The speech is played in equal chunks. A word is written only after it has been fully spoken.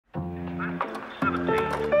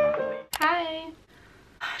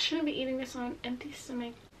shouldn't be eating this on an empty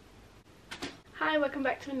stomach. Hi, welcome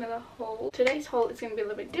back to another haul. Today's haul is going to be a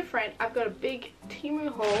little bit different. I've got a big temu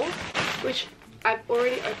haul, which I've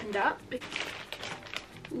already opened up.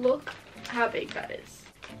 Look how big that is.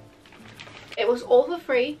 It was all for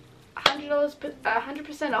free, $100,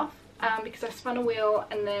 100% off, because I spun a wheel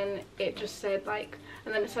and then it just said like,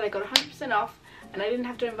 and then it said I got 100% off and I didn't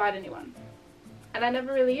have to invite anyone. And I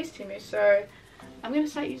never really used temu, so I'm going to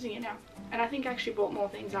start using it now. And I think I actually bought more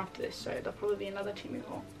things after this, so there'll probably be another temu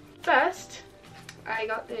haul. First, I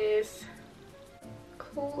got this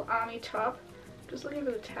cool army top. Just looking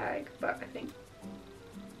for the tag, but I think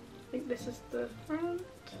this is the front.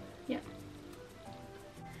 Yeah.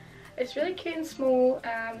 It's really cute and small,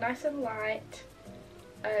 nice and light.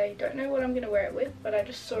 I don't know what I'm going to wear it with, but I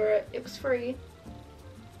just saw it. It was free,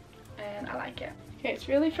 and I like it. Okay, it's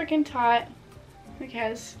really freaking tight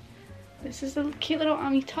because this is the cute little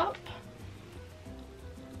army top.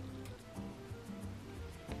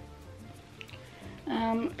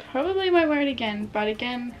 Probably won't wear it again, but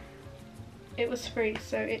again, it was free,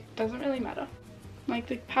 so it doesn't really matter. Like,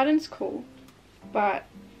 the pattern's cool, but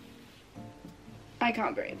I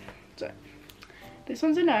can't breathe, so this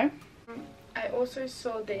one's a no. I also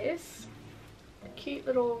saw this cute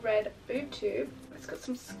little red boob tube. It's got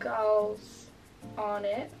some skulls on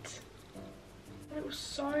it. It was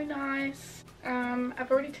so nice.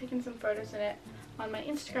 I've already taken some photos in it on my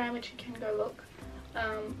Instagram, which you can go look.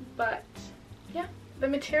 But yeah, the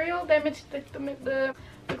material, the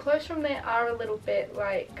clothes from there are a little bit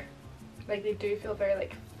like they do feel very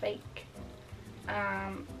like fake.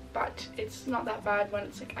 But it's not that bad when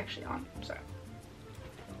it's like actually on. So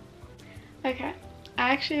okay, I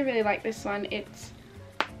actually really like this one. It's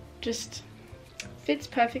just fits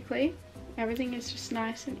perfectly. Everything is just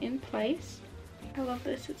nice and in place. I love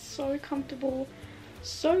this. It's so comfortable,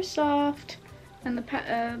 so soft, and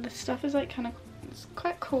the stuff is like it's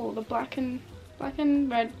quite cool. The black and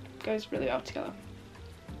red goes really well together.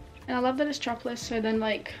 And I love that it's strapless, so then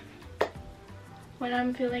like when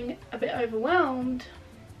I'm feeling a bit overwhelmed,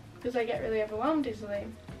 because I get really overwhelmed easily,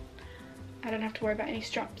 I don't have to worry about any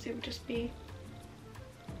straps. It would just be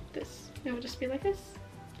this. It would just be like this.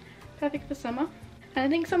 Perfect for summer. And I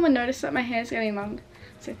think someone noticed that my hair is getting long,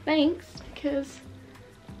 so thanks, because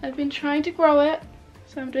I've been trying to grow it,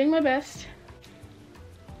 so I'm doing my best.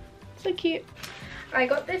 So cute. I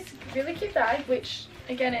got this really cute bag, which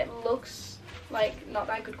again, it looks like not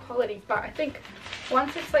that good quality, but I think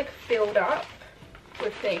once it's like filled up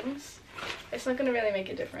with things, it's not going to really make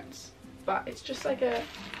a difference. But it's just like a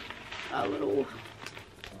little,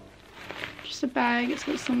 just a bag. It's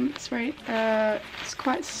got some, it's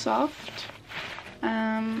quite soft.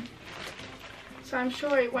 So I'm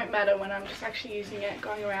sure it won't matter when I'm just actually using it,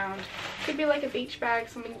 going around. Could be like a beach bag,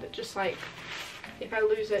 something that just like, if I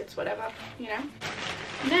lose it, it's whatever, you know.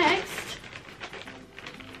 Next,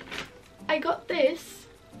 I got this.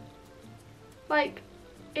 Like,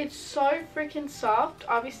 it's so freaking soft.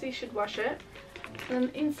 Obviously you should wash it. And then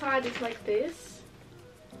inside is like this.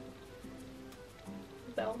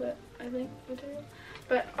 Velvet, I think, material.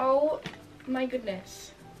 But oh my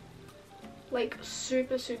goodness. Like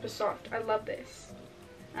super soft. I love this.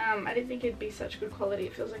 I didn't think it'd be such good quality.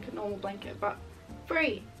 It feels like a normal blanket, but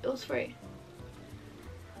free. It was free.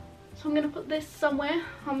 So I'm gonna put this somewhere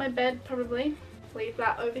on my bed, probably. Leave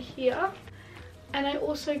that over here. And I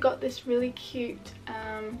also got this really cute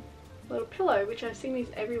little pillow, which I've seen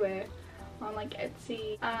these everywhere on like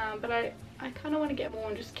Etsy. But I kind of want to get more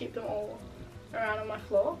and just keep them all around on my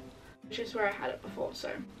floor, which is where I had it before.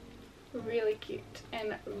 So really cute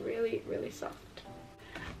and really soft.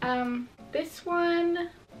 This one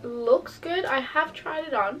looks good. I have tried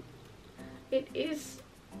it on. It is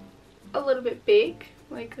a little bit big,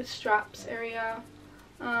 like the straps area.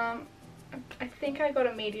 I think I got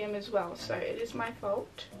a medium as well, so it is my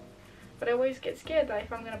fault. But I always get scared that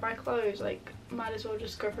if I'm gonna buy clothes, like, might as well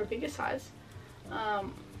just go for a bigger size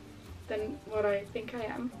than what I think I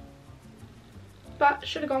am. But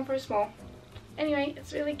should have gone for a small. Anyway,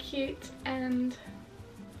 it's really cute, and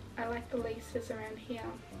I like the laces around here.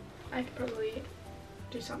 I could probably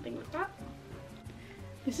do something with that.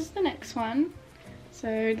 This is the next one.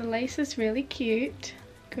 So the lace is really cute.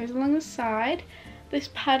 Goes along the side. This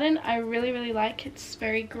pattern I really like. It's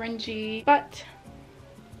very grungy, but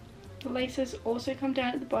the laces also come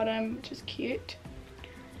down at the bottom, which is cute.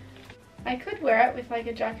 I could wear it with like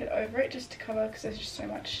a jacket over it just to cover, because there's just so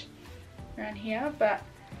much around here, but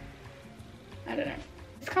I don't know.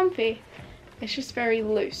 It's comfy. It's just very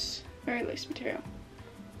loose material.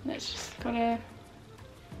 And it's just got it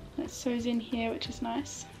sews in here, which is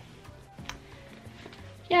nice.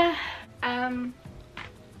 Yeah,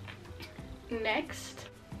 next.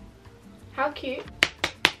 How cute.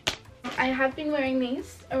 I have been wearing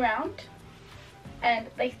these around and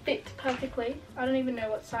they fit perfectly. I don't even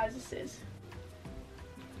know what size this is.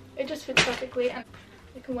 It just fits perfectly and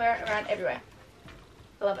you can wear it around everywhere.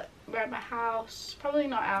 I love it. Wear it at my house, probably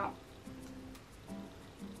not out.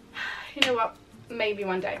 You know what, maybe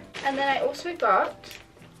one day. And then I also got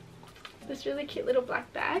this really cute little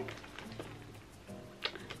black bag,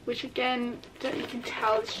 which again, you can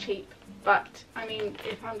tell it's cheap, but I mean,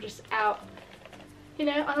 if I'm just out, you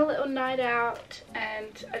know, on a little night out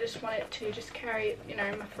and I just want it to just carry, you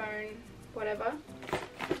know, my phone, whatever,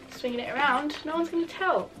 swinging it around, no one's gonna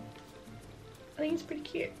tell. I think it's pretty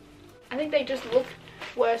cute. I think they just look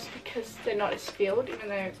worse because they're not as filled, even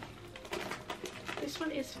though this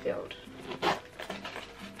one is filled.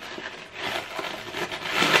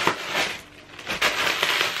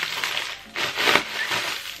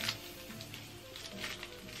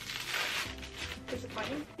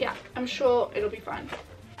 Disappointing. Yeah, I'm sure it'll be fine.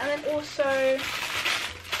 And then also,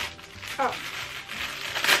 oh,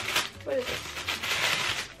 what is this?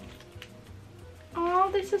 Oh,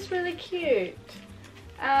 this is really cute.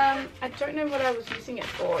 I don't know what I was using it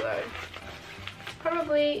for though.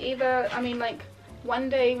 Probably either, I mean, like one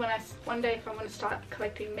day if I want to start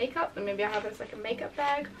collecting makeup, then maybe I'll have it as like a makeup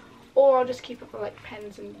bag, or I'll just keep it for like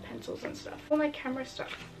pens and pencils and stuff. All my camera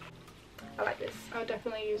stuff. I like this. I'll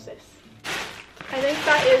definitely use this. I think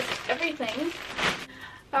that is everything.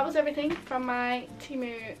 That was everything from my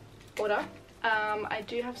Temu order. I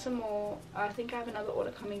do have some more. I think I have another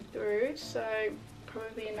order coming through, so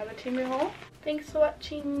probably another Temu haul. Thanks for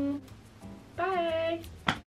watching. Bye.